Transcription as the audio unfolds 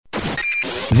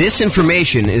This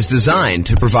information is designed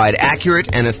to provide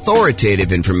accurate and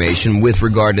authoritative information with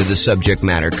regard to the subject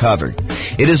matter covered.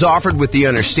 It is offered with the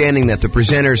understanding that the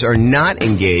presenters are not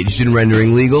engaged in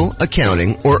rendering legal,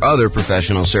 accounting, or other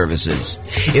professional services.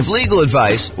 If legal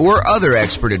advice or other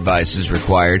expert advice is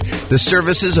required, the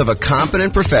services of a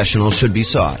competent professional should be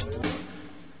sought.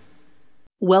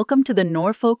 Welcome to the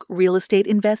Norfolk Real Estate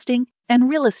Investing and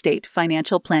Real Estate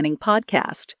Financial Planning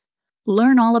Podcast.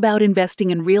 Learn all about investing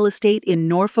in real estate in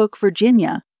Norfolk,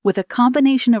 Virginia, with a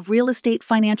combination of real estate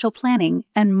financial planning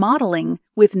and modeling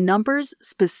with numbers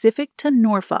specific to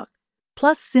Norfolk,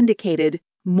 plus syndicated,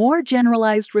 more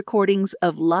generalized recordings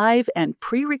of live and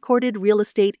pre-recorded real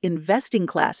estate investing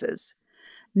classes,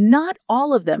 not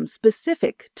all of them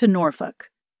specific to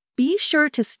Norfolk. Be sure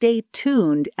to stay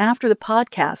tuned after the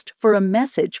podcast for a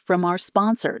message from our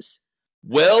sponsors.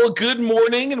 Well, good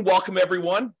morning and welcome,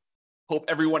 everyone. Hope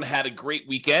everyone had a great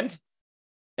weekend.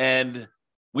 And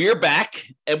we are back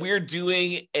and we are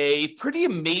doing a pretty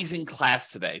amazing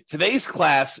class today. Today's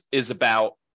class is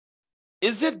about,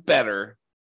 is it better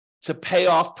to pay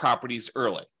off properties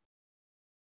early?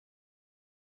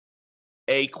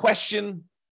 A question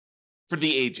for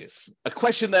the ages, a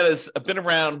question that has been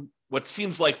around what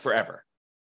seems like forever.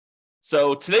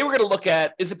 So today we're going to look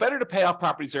at, is it better to pay off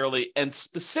properties early? And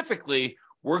specifically,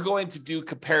 we're going to do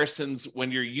comparisons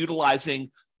when you're utilizing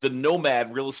the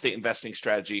Nomad real estate investing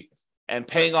strategy and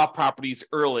paying off properties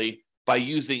early by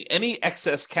using any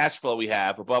excess cash flow we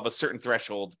have above a certain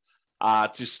threshold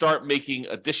to start making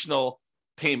additional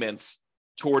payments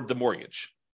toward the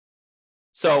mortgage.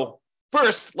 So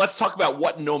first, let's talk about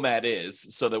what Nomad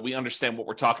is so that we understand what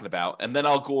we're talking about. And then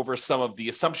I'll go over some of the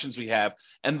assumptions we have.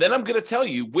 And then I'm going to tell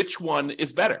you which one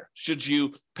is better. Should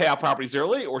you pay out properties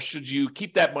early or should you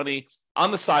keep that money on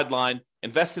the sideline,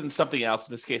 invest it in something else,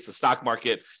 in this case, the stock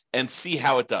market, and see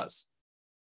how it does?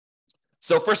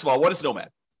 So first of all, what is Nomad?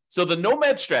 So the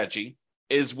Nomad strategy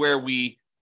is where we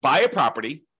buy a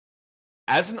property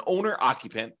as an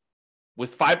owner-occupant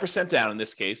with 5% down in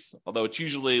this case, although it's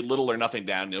usually little or nothing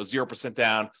down, 0%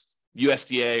 down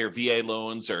USDA or VA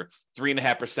loans, or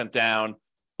 3.5% down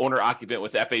owner-occupant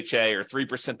with FHA, or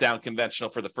 3% down conventional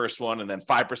for the first one, and then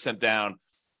 5% down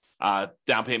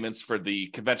down payments for the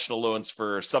conventional loans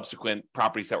for subsequent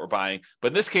properties that we're buying. But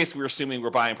in this case, we're assuming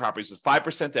we're buying properties with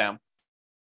 5% down,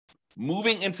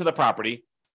 moving into the property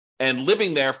and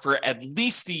living there for at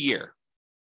least a year.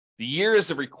 The year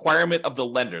is a requirement of the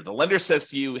lender. The lender says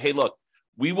to you, hey, look,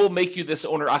 we will make you this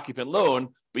owner-occupant loan,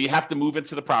 but you have to move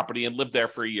into the property and live there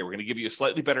for a year. We're going to give you a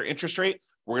slightly better interest rate.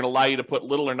 We're going to allow you to put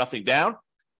little or nothing down.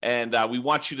 And we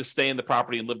want you to stay in the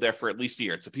property and live there for at least a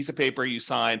year. It's a piece of paper you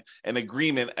sign, an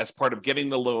agreement as part of getting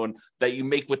the loan that you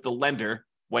make with the lender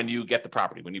when you get the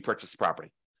property, when you purchase the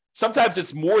property. Sometimes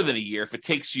it's more than a year if it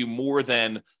takes you more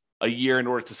than a year in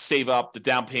order to save up the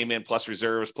down payment plus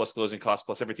reserves plus closing costs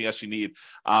plus everything else you need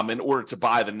in order to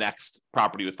buy the next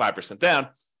property with 5% down.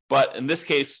 But in this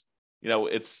case,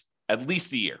 it's at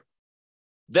least a year.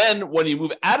 Then when you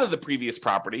move out of the previous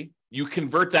property, you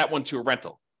convert that one to a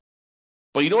rental.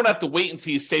 But you don't have to wait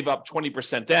until you save up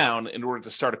 20% down in order to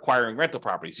start acquiring rental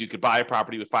properties. You could buy a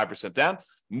property with 5% down,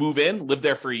 move in, live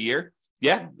there for a year.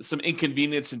 Yeah, some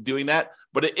inconvenience in doing that,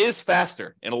 but it is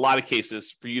faster in a lot of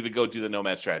cases for you to go do the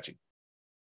Nomad strategy.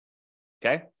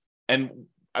 Okay? And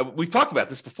we've talked about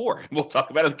this before, and we'll talk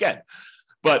about it again.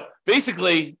 But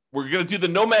basically, we're going to do the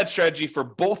Nomad strategy for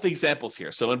both examples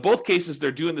here. So in both cases,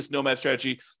 they're doing this Nomad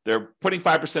strategy. They're putting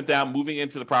 5% down, moving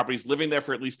into the properties, living there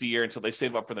for at least a year until they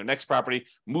save up for their next property,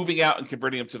 moving out and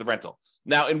converting them to the rental.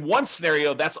 Now, in one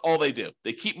scenario, that's all they do.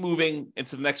 They keep moving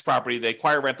into the next property. They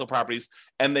acquire rental properties,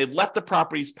 and they let the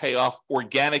properties pay off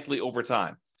organically over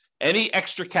time. Any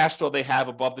extra cash flow they have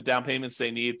above the down payments they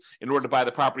need in order to buy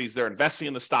the properties, they're investing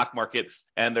in the stock market,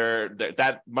 and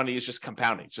that money is just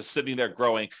compounding, just sitting there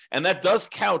growing. And that does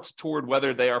count toward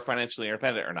whether they are financially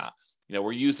independent or not.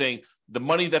 We're using the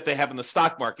money that they have in the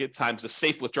stock market times the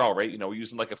safe withdrawal rate. We're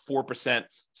using like a 4%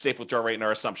 safe withdrawal rate in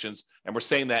our assumptions. And we're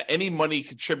saying that any money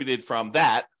contributed from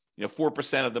that,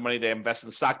 4% of the money they invest in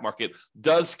the stock market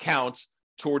does count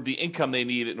toward the income they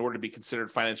need in order to be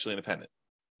considered financially independent.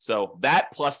 So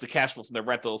that plus the cash flow from their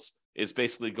rentals is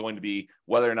basically going to be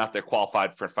whether or not they're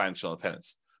qualified for financial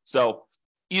independence. So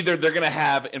either they're going to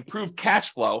have improved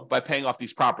cash flow by paying off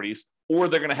these properties, or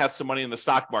they're going to have some money in the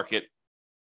stock market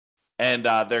and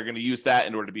they're going to use that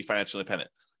in order to be financially independent.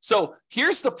 So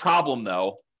here's the problem,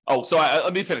 though,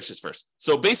 let me finish this first.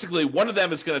 So basically, one of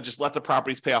them is going to just let the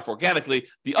properties pay off organically.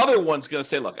 The other one's going to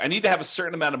say, look, I need to have a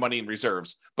certain amount of money in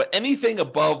reserves, but anything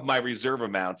above my reserve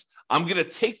amount, I'm going to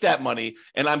take that money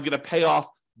and I'm going to pay off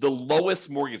the lowest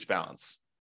mortgage balance.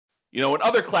 In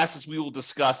other classes, we will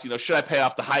discuss, should I pay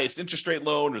off the highest interest rate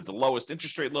loan or the lowest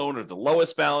interest rate loan or the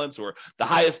lowest balance or the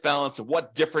highest balance, and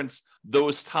what difference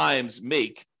those times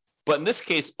make. But in this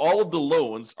case, all of the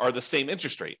loans are the same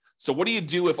interest rate. So what do you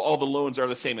do if all the loans are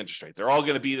the same interest rate? They're all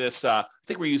going to be this, I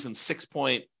think we're using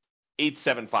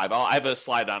 6.875. I have a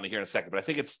slide on it here in a second, but I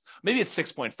think it's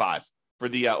 6.5 for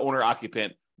the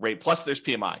owner-occupant rate, plus there's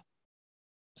PMI.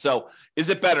 So is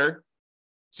it better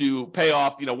to pay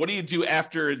off, what do you do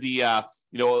after the,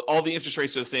 all the interest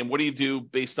rates are the same? What do you do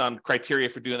based on criteria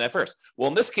for doing that first? Well,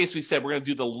 in this case, we said we're going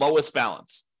to do the lowest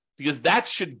balance because that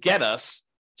should get us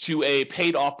to a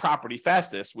paid off property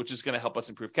fastest, which is going to help us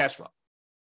improve cash flow.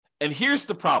 And here's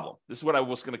the problem. This is what I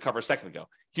was going to cover a second ago.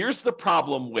 Here's the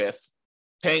problem with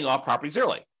paying off properties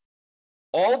early.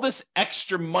 All this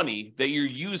extra money that you're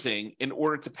using in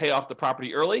order to pay off the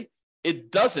property early,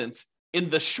 it doesn't,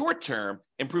 in the short term,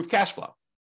 improve cash flow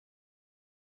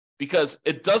because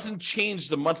it doesn't change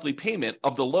the monthly payment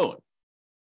of the loan.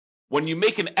 When you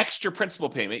make an extra principal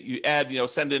payment, you add,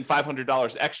 send in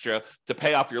 $500 extra to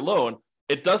pay off your loan,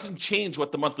 it doesn't change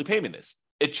what the monthly payment is.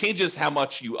 It changes how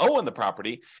much you owe on the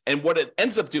property. And what it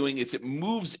ends up doing is it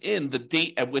moves in the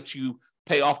date at which you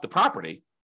pay off the property.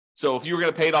 So if you were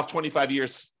going to pay it off 25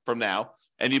 years from now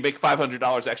and you make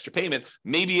 $500 extra payment,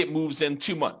 maybe it moves in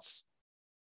 2 months.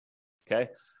 Okay.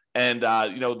 And,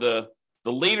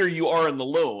 the later you are in the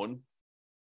loan,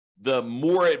 the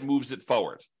more it moves it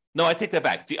forward. No, I take that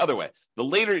back. It's the other way. The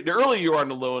earlier you are in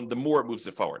the loan, the more it moves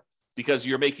it forward because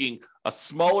you're making a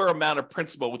smaller amount of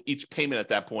principal with each payment at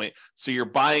that point. So you're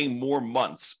buying more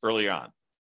months early on.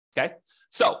 Okay.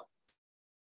 So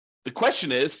the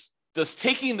question is, does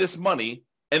taking this money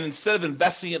and instead of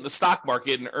investing it in the stock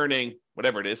market and earning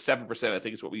whatever it is, 7%, I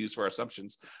think is what we use for our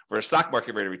assumptions for a stock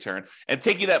market rate of return, and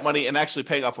taking that money and actually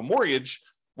paying off a mortgage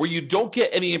where you don't get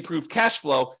any improved cash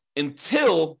flow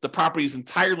until the property is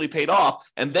entirely paid off.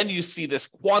 And then you see this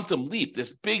quantum leap,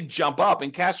 this big jump up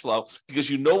in cash flow because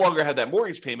you no longer have that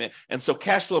mortgage payment. And so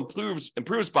cash flow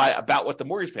improves by about what the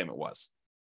mortgage payment was.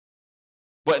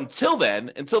 But until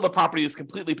then, until the property is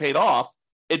completely paid off,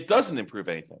 it doesn't improve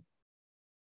anything.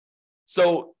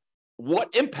 So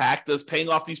what impact does paying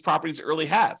off these properties early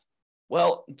have?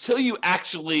 Well, until you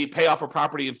actually pay off a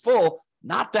property in full,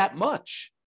 not that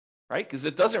much, right? Because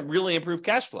it doesn't really improve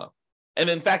cash flow. And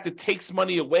in fact, it takes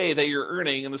money away that you're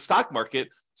earning in the stock market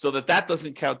so that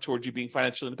doesn't count towards you being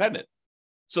financially independent.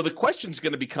 So the question is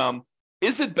going to become,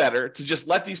 is it better to just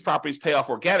let these properties pay off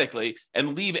organically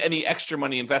and leave any extra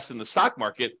money invested in the stock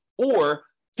market, or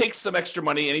take some extra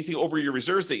money, anything over your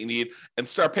reserves that you need, and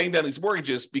start paying down these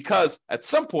mortgages? Because at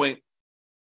some point,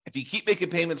 if you keep making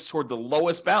payments toward the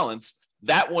lowest balance,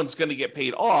 that one's going to get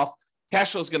paid off.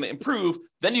 Cash flow is going to improve.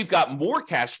 Then you've got more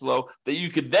cash flow that you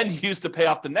could then use to pay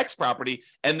off the next property,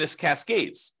 and this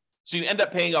cascades. So you end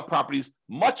up paying off properties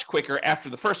much quicker after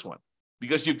the first one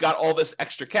because you've got all this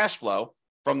extra cash flow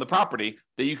from the property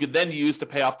that you could then use to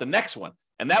pay off the next one.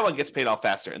 And that one gets paid off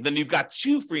faster. And then you've got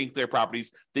 2 free and clear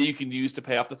properties that you can use to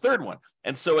pay off the third one.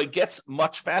 And so it gets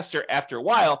much faster after a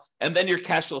while. And then your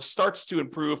cash flow starts to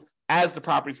improve as the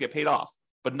properties get paid off,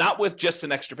 but not with just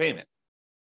an extra payment.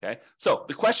 Okay. So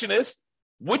the question is,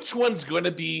 which one's going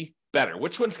to be better?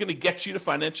 Which one's going to get you to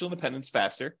financial independence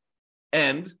faster?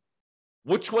 And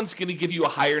which one's going to give you a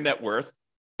higher net worth?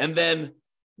 And then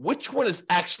which one is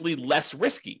actually less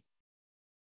risky?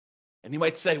 And you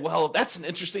might say, well, that's an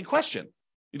interesting question.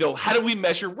 How do we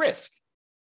measure risk?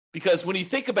 Because when you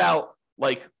think about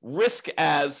risk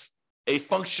as a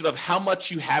function of how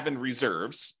much you have in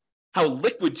reserves, how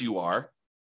liquid you are,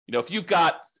 if you've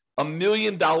got $1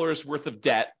 million worth of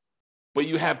debt, but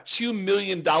you have $2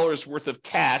 million worth of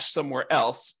cash somewhere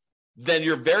else, then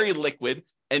you're very liquid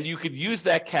and you could use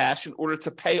that cash in order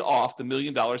to pay off the $1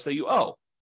 million that you owe.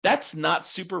 That's not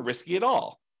super risky at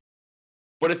all.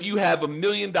 But if you have $1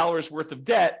 million worth of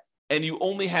debt and you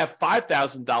only have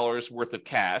 $5,000 worth of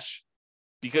cash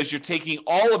because you're taking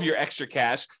all of your extra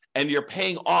cash and you're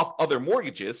paying off other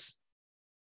mortgages,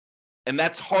 and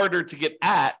that's harder to get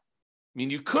at. I mean,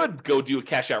 you could go do a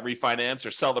cash out refinance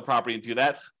or sell the property and do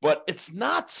that, but it's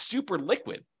not super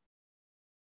liquid.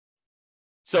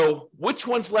 So which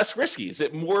one's less risky? Is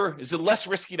it less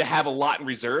risky to have a lot in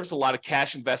reserves, a lot of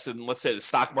cash invested in, let's say, the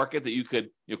stock market that you could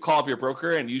call up your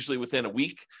broker and usually within a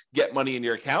week get money in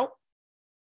your account?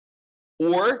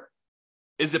 Or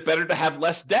is it better to have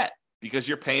less debt because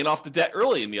you're paying off the debt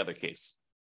early in the other case?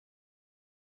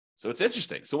 So it's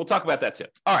interesting. So we'll talk about that too.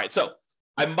 All right. So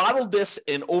I modeled this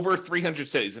in over 300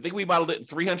 cities. I think we modeled it in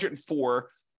 304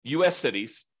 U.S.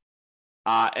 cities.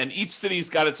 And each city's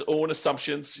got its own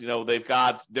assumptions. They've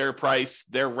got their price,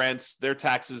 their rents, their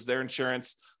taxes, their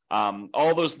insurance,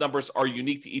 All those numbers are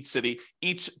unique to each city.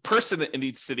 Each person in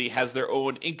each city has their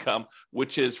own income,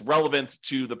 which is relevant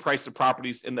to the price of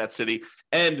properties in that city.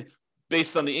 And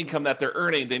based on the income that they're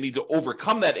earning, they need to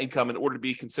overcome that income in order to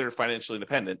be considered financially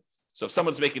independent. So if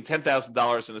someone's making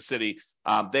 $10,000 in a city,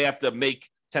 they have to make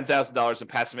 $10,000 in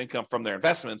passive income from their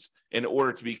investments in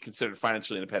order to be considered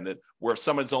financially independent. Where if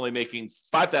someone's only making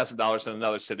 $5,000 in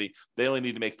another city, they only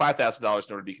need to make $5,000 in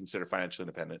order to be considered financially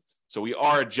independent. So we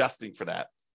are adjusting for that.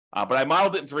 But I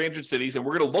modeled it in 300 cities, and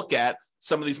we're going to look at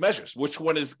some of these measures. Which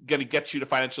one is going to get you to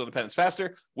financial independence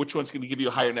faster? Which one's going to give you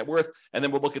a higher net worth? And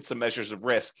then we'll look at some measures of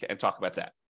risk and talk about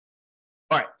that.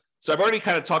 All right. So I've already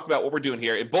kind of talked about what we're doing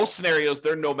here. In both scenarios,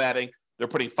 they're nomading. They're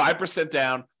putting 5%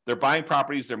 down. They're buying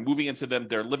properties. They're moving into them.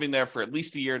 They're living there for at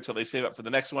least a year until they save up for the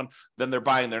next one. Then they're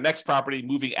buying their next property,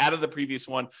 moving out of the previous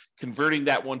one, converting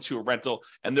that one to a rental,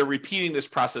 and they're repeating this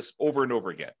process over and over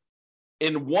again.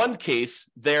 In one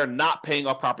case, they're not paying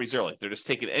off properties early. They're just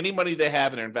taking any money they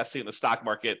have and they're investing in the stock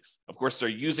market. Of course, they're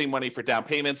using money for down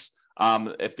payments.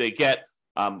 If they get,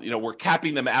 we're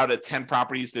capping them out at 10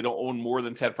 properties. They don't own more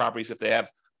than 10 properties. If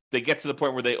they get to the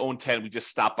point where they own 10, we just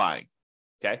stop buying.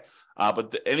 Okay.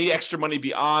 But any extra money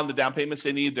beyond the down payments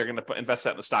they need, they're going to invest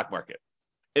that in the stock market.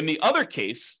 In the other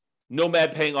case,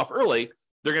 Nomad paying off early,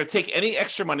 they're going to take any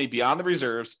extra money beyond the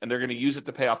reserves and they're going to use it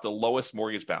to pay off the lowest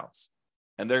mortgage balance.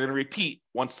 And they're going to repeat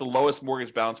once the lowest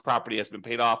mortgage balance property has been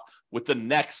paid off with the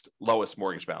next lowest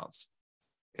mortgage balance.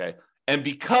 Okay. And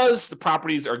because the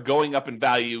properties are going up in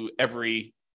value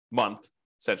every month,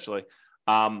 essentially,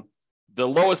 the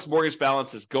lowest mortgage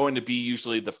balance is going to be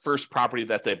usually the first property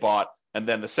that they bought, and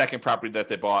then the second property that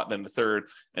they bought, and then the third.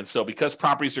 And so because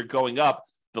properties are going up,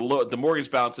 the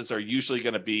mortgage balances are usually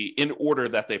going to be in order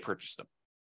that they purchased them.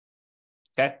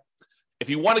 Okay. If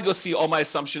you want to go see all my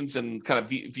assumptions and kind of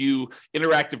view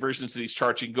interactive versions of these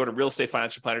charts, you can go to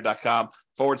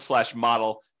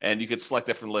realestateFinancialPlanner.com/model, and you can select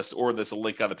that from the list, or there's a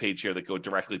link on the page here that go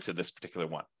directly to this particular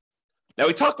one. Now,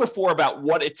 we talked before about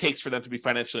what it takes for them to be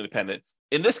financially independent.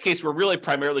 In this case, we're really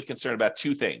primarily concerned about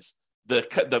two things: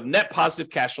 the net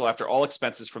positive cash flow after all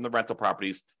expenses from the rental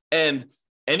properties, and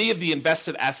any of the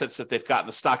invested assets that they've got in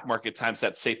the stock market times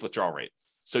that safe withdrawal rate.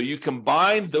 So you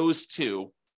combine those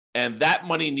two, and that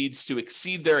money needs to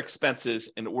exceed their expenses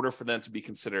in order for them to be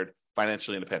considered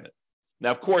financially independent.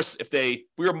 Now, of course, if we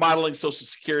were modeling Social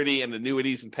Security and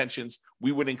annuities and pensions,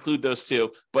 we would include those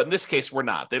too. But in this case, we're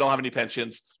not. They don't have any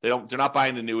pensions. They're not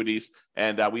buying annuities,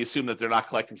 and we assume that they're not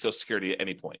collecting Social Security at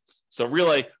any point. So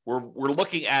really, we're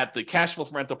looking at the cash flow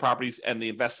from rental properties and the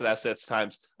invested assets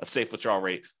times a safe withdrawal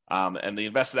rate. And the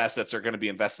invested assets are going to be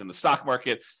invested in the stock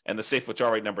market, and the safe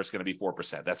withdrawal rate number is going to be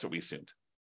 4%. That's what we assumed.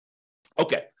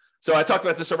 Okay. So I talked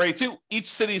about this already too. Each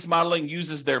city's modeling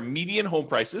uses their median home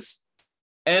prices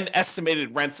and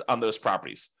estimated rents on those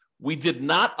properties. We did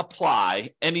not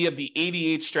apply any of the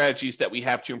 88 strategies that we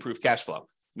have to improve cash flow.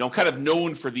 I'm kind of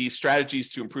known for these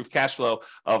strategies to improve cash flow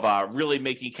of really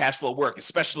making cash flow work,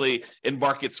 especially in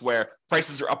markets where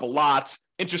prices are up a lot,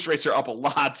 interest rates are up a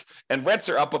lot, and rents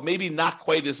are up, but maybe not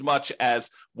quite as much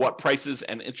as what prices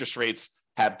and interest rates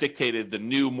have dictated the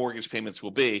new mortgage payments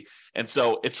will be. And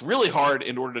so it's really hard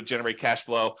in order to generate cash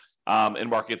flow in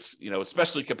markets,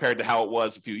 especially compared to how it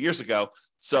was a few years ago.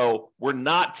 So we're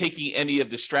not taking any of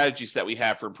the strategies that we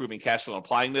have for improving cash flow and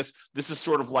applying this. This is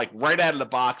sort of like right out of the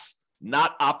box,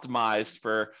 not optimized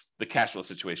for the cash flow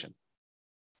situation.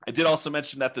 I did also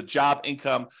mention that the job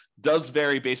income does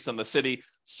vary based on the city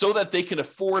so that they can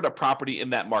afford a property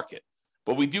in that market.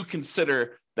 But we do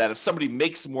consider that if somebody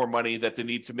makes more money, that they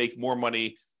need to make more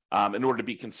money in order to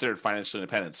be considered financially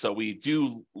independent. So we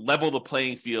do level the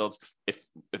playing field.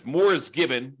 If more is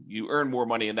given, you earn more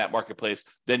money in that marketplace,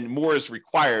 then more is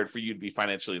required for you to be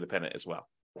financially independent as well.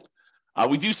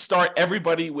 We do start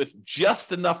everybody with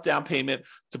just enough down payment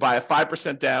to buy a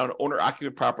 5% down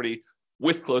owner-occupant property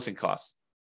with closing costs.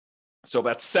 So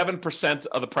about 7%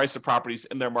 of the price of properties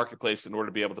in their marketplace in order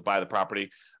to be able to buy the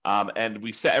property. And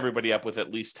we set everybody up with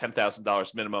at least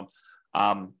 $10,000 minimum.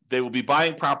 They will be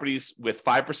buying properties with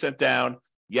 5% down.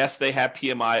 Yes, they have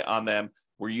PMI on them.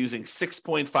 We're using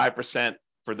 6.5%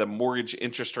 for the mortgage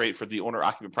interest rate for the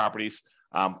owner-occupant properties,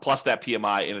 plus that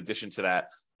PMI in addition to that.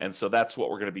 And so that's what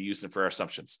we're going to be using for our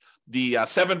assumptions. The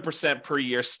 7% per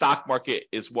year stock market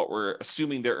is what we're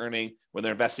assuming they're earning when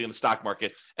they're investing in the stock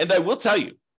market. And I will tell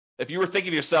you, if you were thinking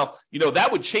to yourself,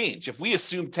 that would change. If we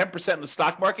assumed 10% in the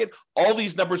stock market, all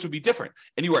these numbers would be different.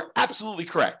 And you are absolutely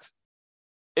correct.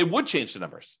 It would change the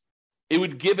numbers. It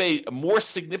would give a more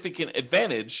significant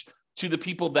advantage to the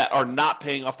people that are not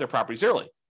paying off their properties early,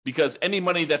 because any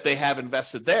money that they have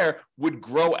invested there would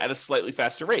grow at a slightly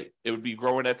faster rate. It would be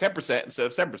growing at 10% instead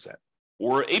of 7%.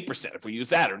 or 8% if we use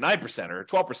that, or 9%, or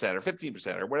 12%, or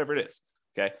 15%, or whatever it is.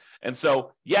 Okay. And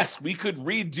so, yes, we could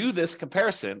redo this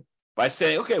comparison by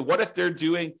saying, okay, what if they're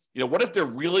doing, what if they're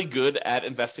really good at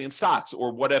investing in stocks?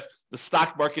 Or what if the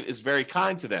stock market is very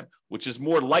kind to them, which is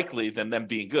more likely than them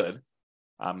being good,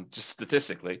 just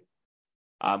statistically.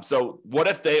 So what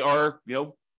if they are,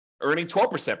 earning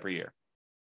 12% per year?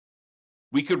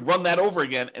 We could run that over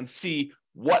again and see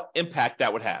what impact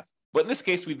that would have. But in this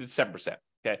case, we did 7%.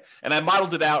 Okay. And I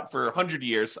modeled it out for 100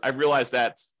 years. I realized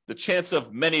that the chance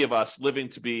of many of us living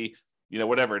to be,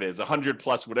 whatever it is, 100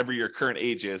 plus, whatever your current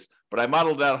age is, but I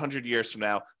modeled it out 100 years from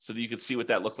now so that you could see what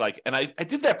that looked like. And I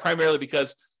did that primarily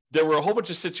because there were a whole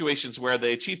bunch of situations where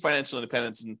they achieved financial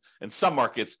independence in some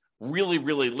markets really,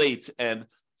 really late. And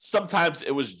sometimes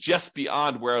it was just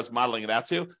beyond where I was modeling it out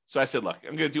to. So I said, look,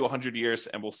 I'm going to do 100 years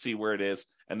and we'll see where it is.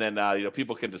 And then,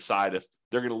 people can decide if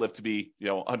they're going to live to be,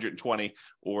 120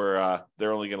 or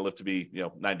they're only going to live to be,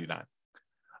 99.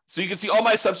 So you can see all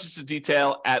my assumptions in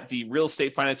detail at the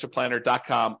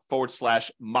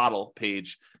realestatefinancialplanner.com/model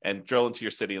page and drill into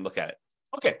your city and look at it.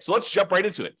 Okay, so let's jump right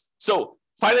into it. So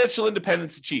financial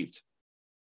independence achieved.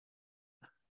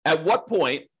 At what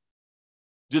point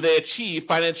do they achieve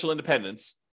financial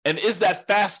independence? And is that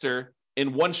faster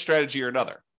in one strategy or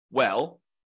another? Well,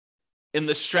 in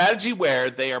the strategy where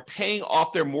they are paying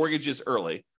off their mortgages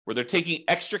early, where they're taking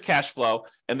extra cash flow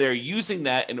and they're using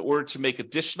that in order to make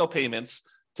additional payments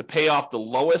to pay off the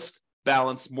lowest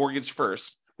balance mortgage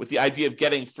first, with the idea of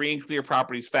getting free and clear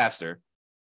properties faster.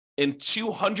 In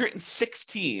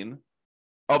 216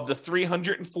 of the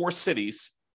 304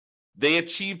 cities, they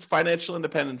achieved financial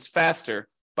independence faster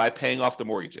by paying off the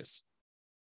mortgages.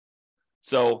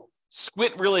 So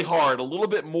squint really hard, a little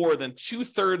bit more than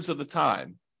 2/3 of the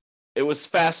time, it was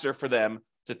faster for them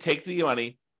to take the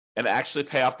money and actually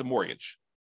pay off the mortgage,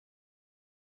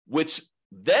 which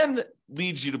then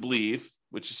leads you to believe,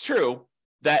 which is true,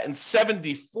 that in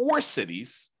 74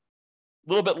 cities, a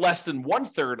little bit less than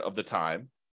 1/3 of the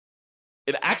time,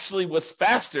 it actually was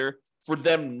faster for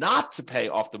them not to pay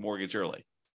off the mortgage early.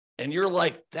 And you're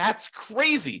like, that's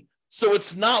crazy. So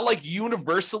it's not like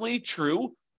universally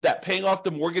true that paying off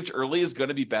the mortgage early is going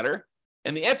to be better.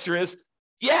 And the answer is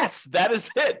yes, that is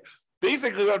it.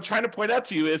 Basically, what I'm trying to point out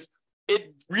to you is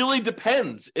it really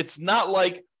depends. It's not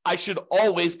like I should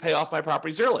always pay off my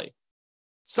properties early.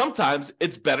 Sometimes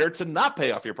it's better to not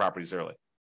pay off your properties early.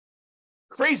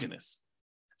 Craziness.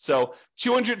 So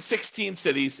 216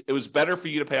 cities, it was better for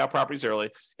you to pay off properties early.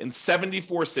 In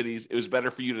 74 cities, it was better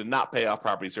for you to not pay off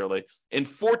properties early. In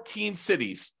 14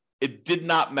 cities, it did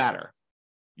not matter.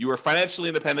 You were financially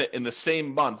independent in the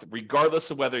same month, regardless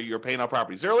of whether you were paying off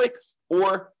properties early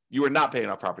or you were not paying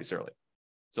off properties early.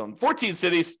 So in 14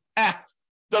 cities,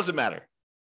 doesn't matter.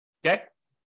 Okay?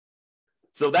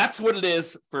 So that's what it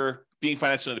is for being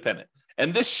financially independent.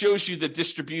 And this shows you the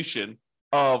distribution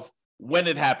of when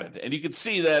it happened. And you can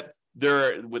see that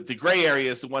there, with the gray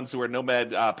areas, the ones who are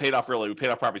Nomad paid off early, we paid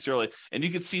off properties early. And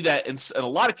you can see that in a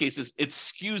lot of cases, it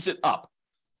skews it up.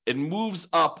 It moves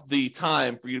up the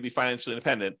time for you to be financially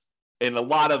independent in a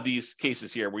lot of these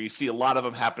cases here, where you see a lot of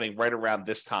them happening right around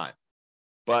this time.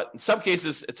 But in some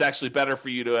cases, it's actually better for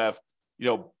you to have,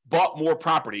 bought more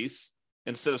properties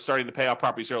instead of starting to pay off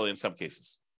properties early in some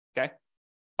cases. Okay.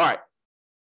 All right.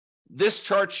 This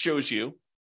chart shows you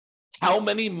how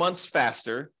many months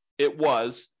faster it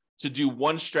was to do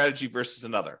one strategy versus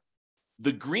another.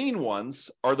 The green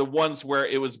ones are the ones where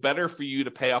it was better for you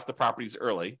to pay off the properties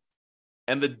early.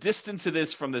 And the distance it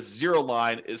is from the zero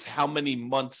line is how many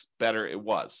months better it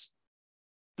was.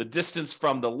 The distance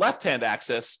from the left-hand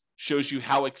axis shows you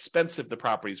how expensive the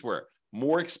properties were.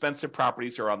 More expensive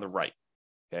properties are on the right.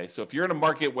 Okay, so if you're in a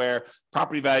market where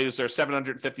property values are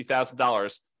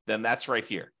 $750,000, then that's right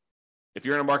here. If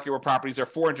you're in a market where properties are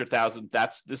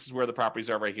 $400,000, this is where the properties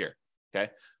are right here. Okay,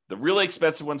 the really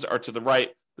expensive ones are to the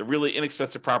right. The really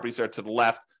inexpensive properties are to the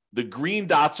left. The green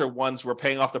dots are ones where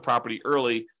paying off the property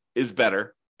early is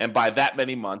better, and by that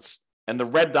many months. And the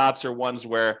red dots are ones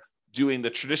where doing the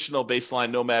traditional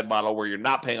baseline Nomad model, where you're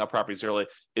not paying off properties early,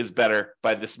 is better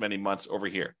by this many months over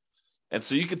here. And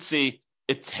so you can see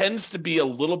it tends to be a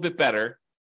little bit better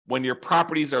when your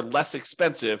properties are less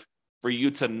expensive for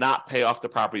you to not pay off the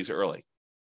properties early.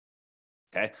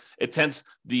 Okay, it tends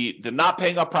the not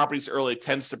paying off properties early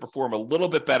tends to perform a little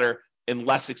bit better in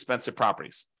less expensive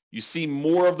properties. You see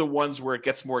more of the ones where it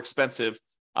gets more expensive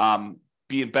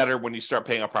being better when you start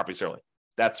paying off properties early.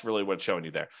 That's really what it's showing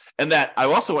you there. And that I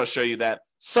also want to show you that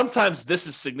sometimes this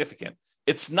is significant.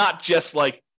 It's not just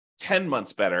like 10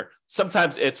 months better.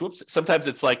 Sometimes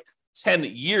it's like 10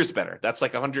 years better. That's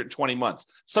like 120 months.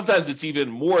 Sometimes it's even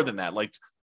more than that, like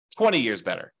 20 years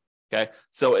better. Okay,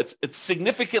 so it's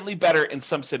significantly better in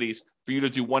some cities for you to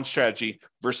do one strategy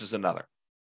versus another.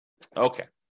 Okay.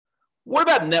 What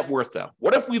about net worth, though?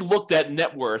 What if we looked at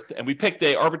net worth and we picked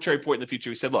an arbitrary point in the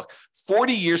future? We said, look,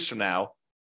 40 years from now,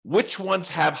 which ones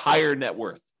have higher net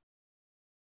worth?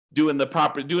 Doing the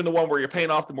one where you're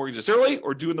paying off the mortgages early,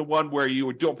 or doing the one where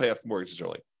you don't pay off the mortgages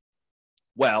early?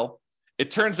 Well, it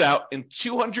turns out in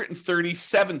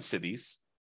 237 cities,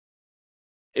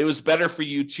 it was better for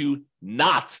you to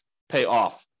not pay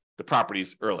off the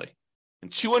properties early. In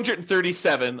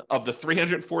 237 of the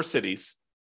 304 cities,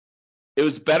 it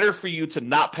was better for you to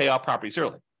not pay off properties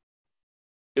early.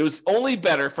 It was only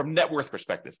better from net worth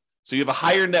perspective. So you have a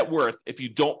higher net worth if you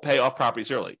don't pay off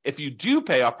properties early. If you do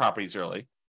pay off properties early,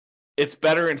 it's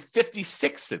better in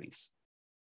 56 cities.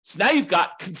 So now you've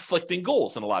got conflicting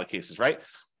goals in a lot of cases, right?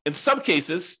 In some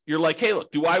cases, you're like, hey,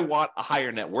 look, do I want a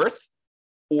higher net worth,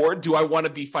 or do I want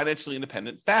to be financially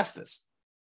independent fastest?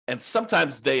 And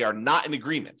sometimes they are not in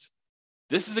agreement.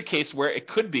 This is a case where it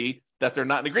could be that they're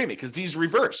not in agreement because these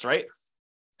reverse, right?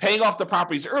 Paying off the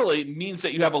properties early means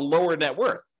that you have a lower net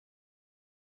worth,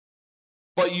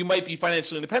 but you might be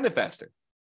financially independent faster.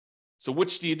 So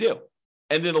which do you do?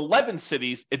 And in 11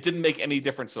 cities, it didn't make any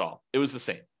difference at all. It was the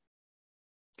same.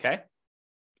 Okay?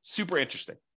 Super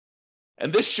interesting.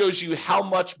 And this shows you how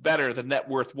much better the net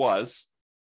worth was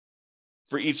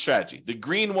for each strategy. The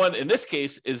green one in this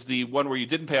case is the one where you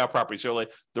didn't pay off properties early.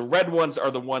 The red ones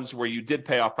are the ones where you did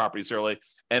pay off properties early.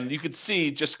 And you can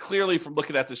see just clearly from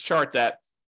looking at this chart that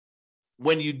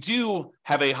when you do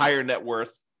have a higher net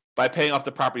worth by paying off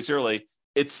the properties early,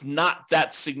 it's not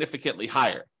that significantly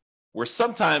higher. Where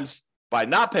sometimes by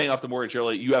not paying off the mortgage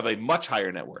early, you have a much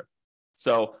higher net worth.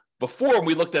 So before, when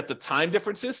we looked at the time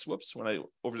differences, when I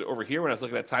over here, when I was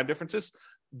looking at time differences,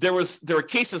 there were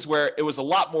cases where it was a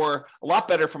lot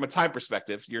better from a time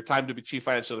perspective. Your time to achieve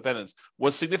financial independence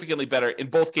was significantly better in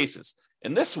both cases.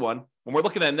 In this one, when we're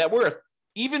looking at net worth,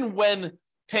 even when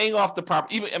paying off the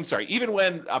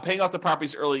paying off the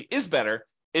properties early is better,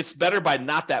 it's better by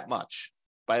not that much,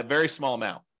 by a very small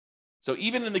amount. So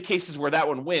even in the cases where that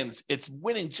one wins, it's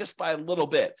winning just by a little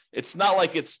bit. It's not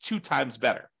like it's 2 times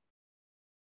better.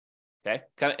 Okay,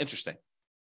 kind of interesting.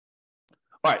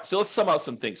 All right, so let's sum out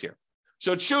some things here.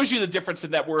 So it shows you the difference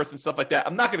in net worth and stuff like that.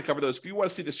 I'm not going to cover those. If you want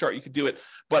to see this chart, you can do it.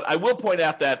 But I will point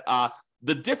out that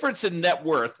the difference in net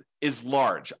worth is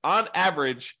large. On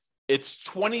average, it's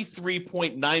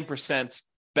 23.9%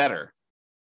 better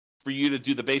for you to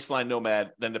do the baseline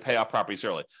Nomad than to pay off properties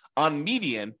early. On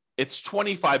median, it's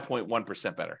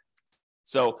 25.1% better.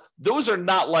 So those are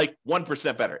not like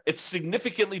 1% better. It's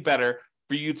significantly better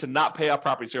for you to not pay off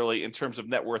properties early in terms of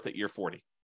net worth at year 40.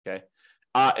 Okay.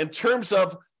 In terms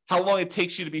of how long it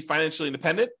takes you to be financially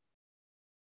independent,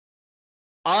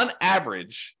 on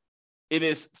average, it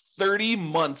is 30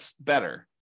 months better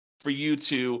for you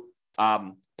to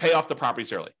pay off the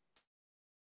properties early.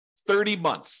 30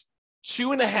 months,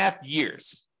 2.5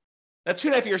 years. Now,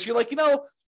 2.5 years, you're like,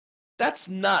 that's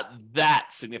not that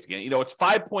significant. It's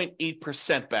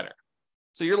 5.8% better.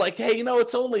 So you're like, hey,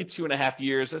 it's only 2.5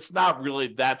 years. It's not really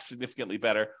that significantly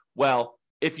better. Well,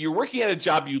 if you're working at a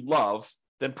job you love,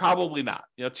 then probably not.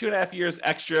 2.5 years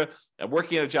extra and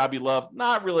working at a job you love,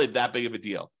 not really that big of a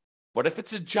deal. But if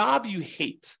it's a job you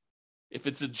hate, if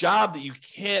it's a job that you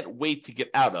can't wait to get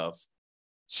out of,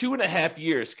 2.5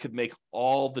 years could make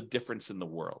all the difference in the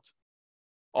world.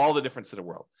 All the difference in the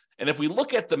world. And if we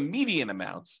look at the median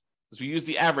amount, as we use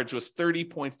the average, was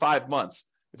 30.5 months.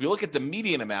 If you look at the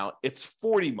median amount, it's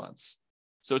 40 months.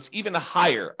 So it's even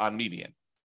higher on median.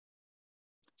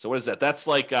 So what is that? That's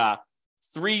like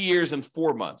 3 years and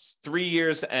 4 months, 3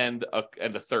 years and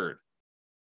a third.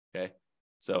 Okay.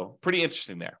 So pretty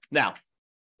interesting there. Now,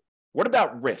 what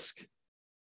about risk?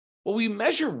 Well, we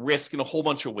measure risk in a whole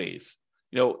bunch of ways.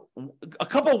 A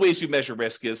couple of ways we measure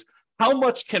risk is how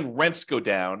much can rents go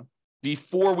down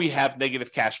before we have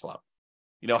negative cash flow?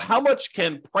 How much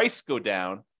can price go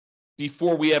down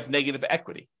before we have negative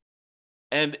equity?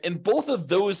 And in both of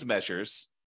those measures,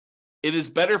 it is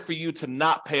better for you to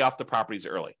not pay off the properties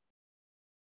early.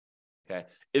 Okay.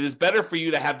 It is better for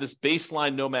you to have this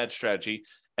baseline Nomad strategy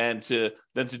and to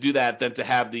do that than to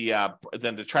have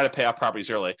than to try to pay off properties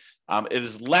early. It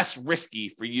is less risky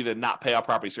for you to not pay off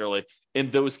properties early in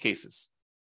those cases.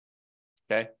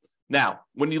 Okay. Now,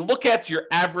 when you look at your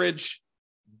average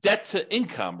debt to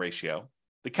income ratio,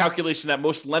 the calculation that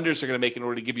most lenders are going to make in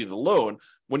order to give you the loan,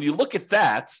 when you look at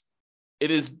that, it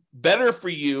is better for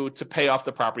you to pay off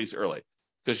the properties early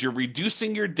because you're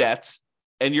reducing your debt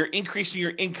and you're increasing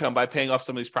your income by paying off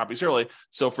some of these properties early.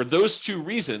 So for those two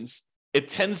reasons, it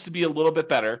tends to be a little bit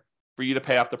better for you to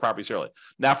pay off the properties early.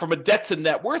 Now, from a debt to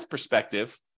net worth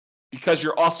perspective, because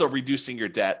you're also reducing your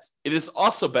debt, it is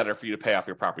also better for you to pay off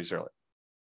your properties early.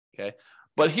 Okay.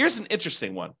 But here's an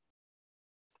interesting one.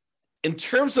 In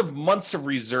terms of months of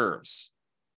reserves,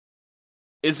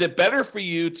 is it better for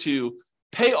you to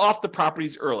pay off the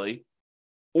properties early,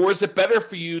 or is it better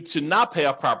for you to not pay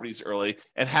off properties early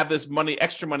and have this money,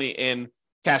 extra money in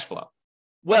cash flow?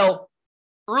 Well,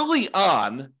 early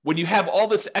on, when you have all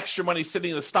this extra money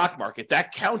sitting in the stock market,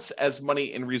 that counts as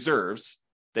money in reserves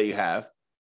that you have.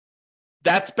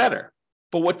 That's better.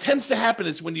 But what tends to happen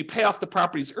is when you pay off the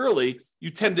properties early, you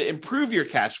tend to improve your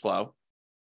cash flow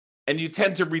and you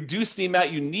tend to reduce the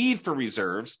amount you need for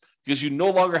reserves because you no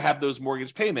longer have those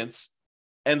mortgage payments.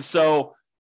 And so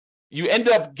you end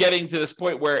up getting to this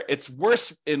point where it's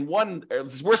worse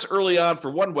it's worse early on for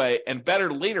one way and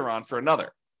better later on for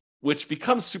another, which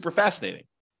becomes super fascinating.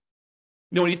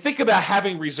 You know, when you think about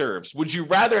having reserves, would you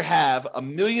rather have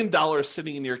 $1 million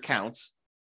sitting in your accounts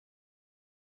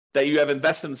that you have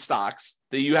invested in stocks,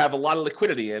 that you have a lot of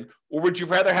liquidity in, or would you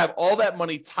rather have all that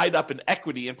money tied up in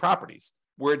equity and properties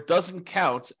where it doesn't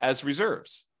count as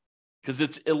reserves because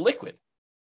it's illiquid?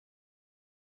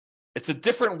 It's a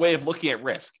different way of looking at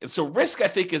risk. And so risk, I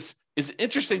think, is an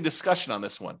interesting discussion on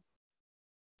this one.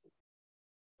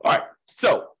 All right,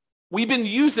 so we've been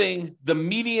using the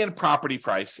median property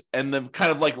price and the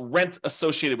kind of like rent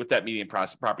associated with that median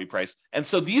property price. And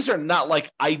so these are not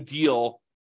like ideal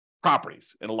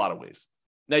properties in a lot of ways.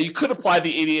 Now, you could apply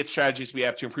the 88 strategies we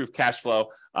have to improve cash flow,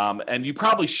 and you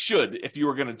probably should if you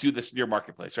were going to do this in your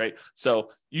marketplace, right? So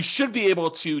you should be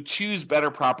able to choose better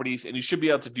properties, and you should be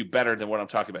able to do better than what I'm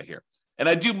talking about here. And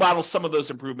I do model some of those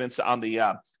improvements on the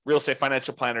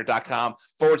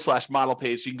realestatefinancialplanner.com/model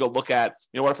page. You can go look at,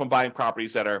 what if I'm buying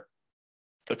properties that are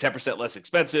 10% less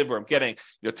expensive, or I'm getting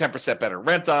 10% better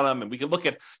rent on them, and we can look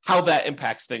at how that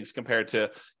impacts things compared to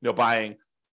buying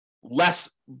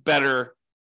less better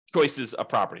choices of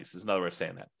properties is another way of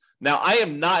saying that. Now, I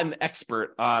am not an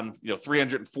expert on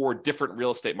 304 different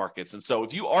real estate markets. And so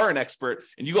if you are an expert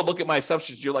and you go look at my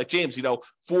assumptions, you're like, James,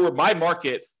 for my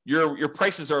market, your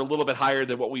prices are a little bit higher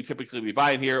than what we typically be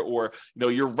buying here, or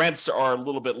your rents are a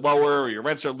little bit lower, or your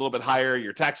rents are a little bit higher,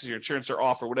 your taxes, your insurance are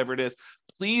off, or whatever it is.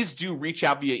 Please do reach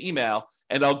out via email,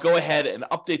 and I'll go ahead and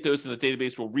update those in the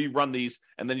database. We'll rerun these,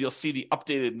 and then you'll see the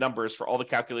updated numbers for all the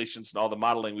calculations and all the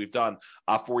modeling we've done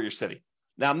for your city.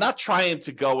 Now, I'm not trying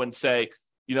to go and say,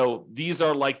 these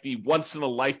are like the once in a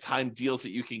lifetime deals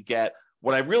that you can get.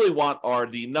 What I really want are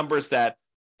the numbers that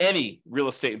any real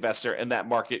estate investor in that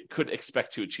market could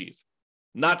expect to achieve.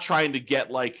 Not trying to get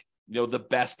the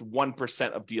best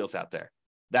 1% of deals out there.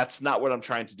 That's not what I'm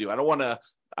trying to do. I don't want to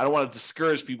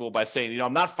discourage people by saying,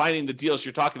 I'm not finding the deals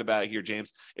you're talking about here,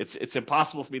 James. It's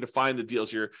impossible for me to find the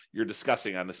deals you're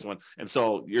discussing on this one. And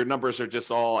so your numbers are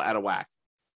just all out of whack.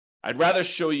 I'd rather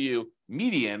show you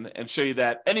median and show you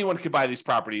that anyone could buy these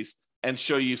properties, and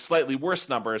show you slightly worse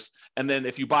numbers. And then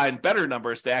if you buy in better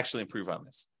numbers, they actually improve on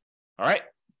this. All right.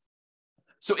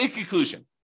 So in conclusion,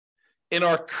 in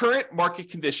our current market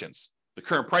conditions, the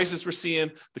current prices we're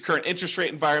seeing, the current interest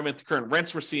rate environment, the current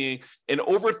rents we're seeing in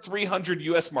over 300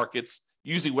 US markets,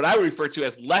 using what I would refer to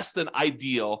as less than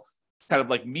ideal, kind of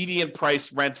like median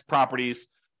price rent properties,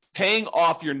 paying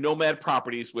off your Nomad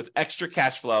properties with extra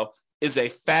cash flow is a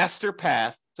faster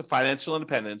path to financial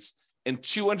independence in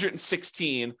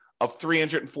 216 of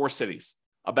 304 cities.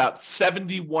 About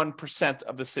 71%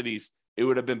 of the cities, it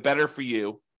would have been better for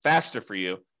you, faster for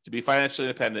you, to be financially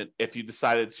independent if you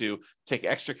decided to take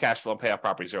extra cash flow and pay off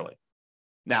properties early.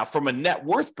 Now, from a net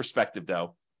worth perspective,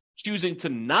 though, choosing to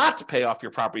not pay off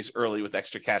your properties early with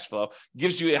extra cash flow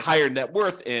gives you a higher net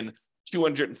worth in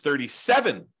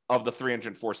 237 of the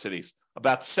 304 cities,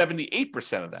 about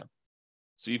 78% of them.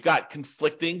 So you've got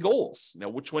conflicting goals.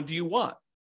 Which one do you want?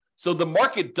 So the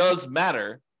market does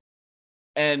matter,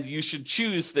 and you should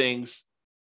choose things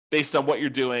based on what you're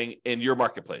doing in your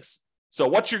marketplace. So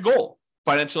what's your goal?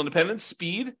 Financial independence,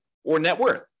 speed, or net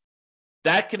worth?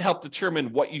 That can help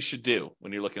determine what you should do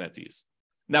when you're looking at these.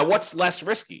 Now, what's less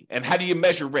risky, and how do you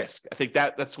measure risk? I think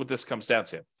that's what this comes down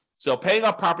to. So paying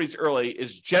off properties early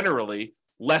is generally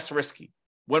less risky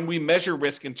when we measure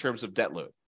risk in terms of debt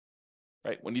load,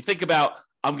 right? When you think about,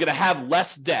 I'm going to have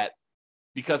less debt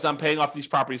because I'm paying off these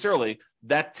properties early,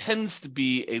 that tends to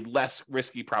be a less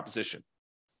risky proposition.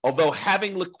 Although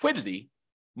having liquidity,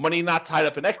 money not tied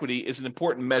up in equity, is an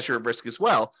important measure of risk as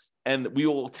well. And we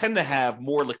will tend to have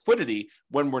more liquidity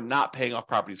when we're not paying off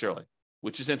properties early,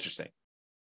 which is interesting.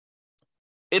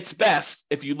 It's best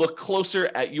if you look closer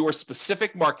at your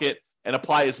specific market and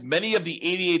apply as many of the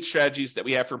 88 strategies that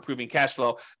we have for improving cash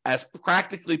flow as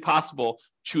practically possible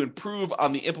to improve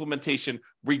on the implementation,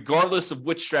 regardless of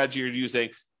which strategy you're using,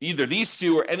 either these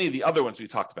two or any of the other ones we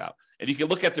talked about. And you can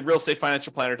look at the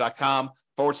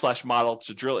realestatefinancialplanner.com/model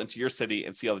to drill into your city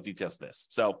and see all the details of this.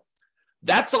 So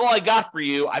that's all I got for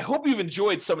you. I hope you've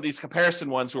enjoyed some of these comparison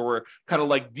ones where we're kind of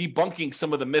like debunking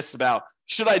some of the myths about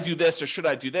should I do this or should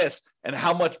I do this, and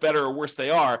how much better or worse they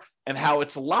are, and how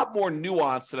it's a lot more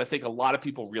nuanced than I think a lot of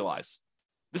people realize.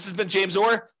 This has been James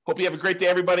Orr. Hope you have a great day,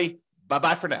 everybody.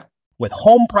 Bye-bye for now. With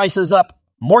home prices up,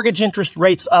 mortgage interest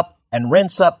rates up, and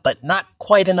rents up, but not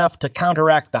quite enough to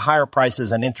counteract the higher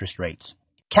prices and interest rates,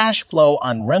 cash flow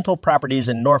on rental properties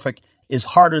in Norfolk is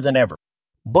harder than ever.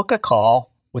 Book a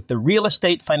call with the Real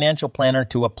Estate Financial Planner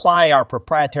to apply our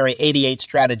proprietary 88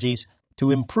 strategies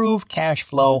to improve cash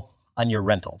flow on your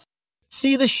rentals.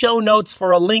 See the show notes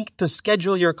for a link to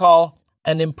schedule your call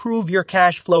and improve your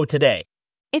cash flow today.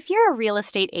 If you're a real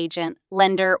estate agent,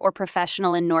 lender, or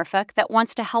professional in Norfolk that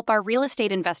wants to help our real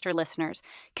estate investor listeners,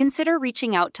 consider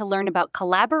reaching out to learn about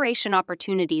collaboration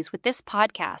opportunities with this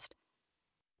podcast.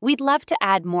 We'd love to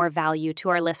add more value to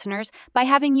our listeners by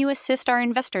having you assist our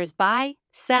investors buy,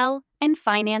 sell, and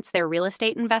finance their real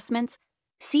estate investments.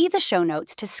 See the show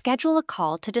notes to schedule a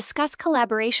call to discuss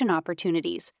collaboration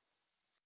opportunities.